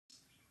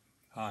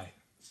Hi.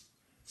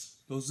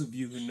 Those of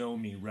you who know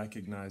me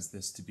recognize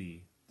this to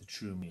be the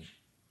true me.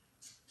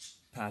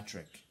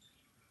 Patrick,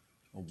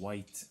 a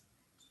white,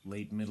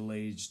 late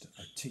middle-aged,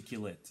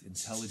 articulate,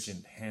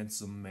 intelligent,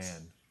 handsome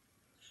man,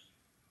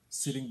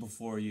 sitting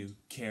before you,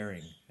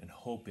 caring and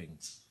hoping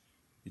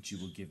that you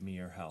will give me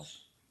your help.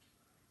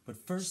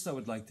 But first I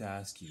would like to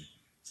ask you,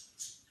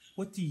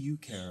 what do you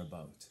care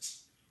about?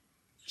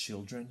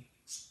 Children?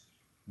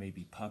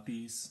 Maybe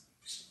puppies?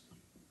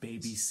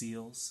 Baby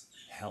seals?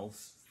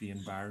 Health? The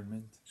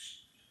environment?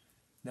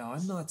 Now,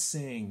 I'm not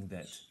saying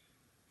that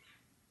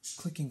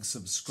clicking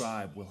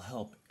subscribe will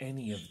help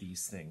any of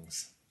these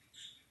things,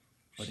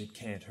 but it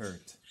can't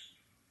hurt.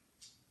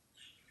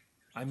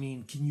 I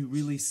mean, can you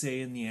really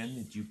say in the end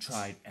that you've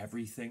tried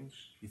everything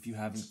if you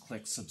haven't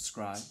clicked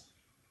subscribe?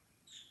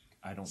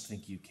 I don't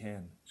think you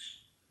can.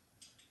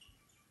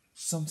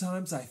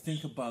 Sometimes I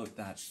think about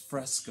that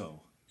fresco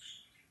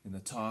in the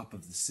top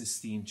of the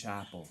Sistine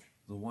Chapel,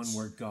 the one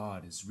where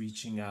God is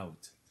reaching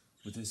out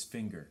with his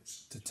finger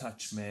to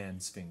touch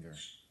man's finger.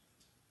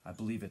 I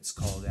believe it's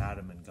called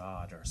Adam and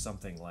God or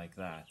something like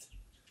that.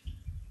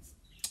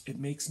 It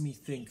makes me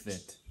think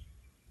that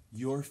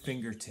your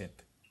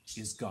fingertip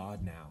is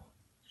God now.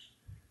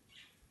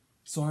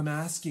 So I'm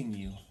asking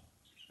you,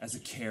 as a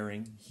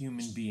caring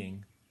human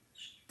being,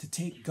 to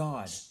take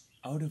God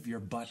out of your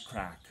butt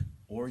crack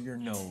or your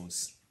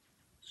nose,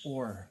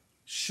 or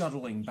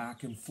shuttling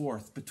back and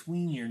forth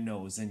between your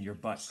nose and your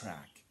butt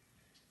crack,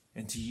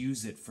 and to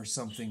use it for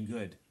something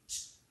good.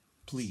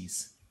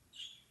 Please,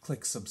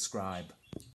 click subscribe.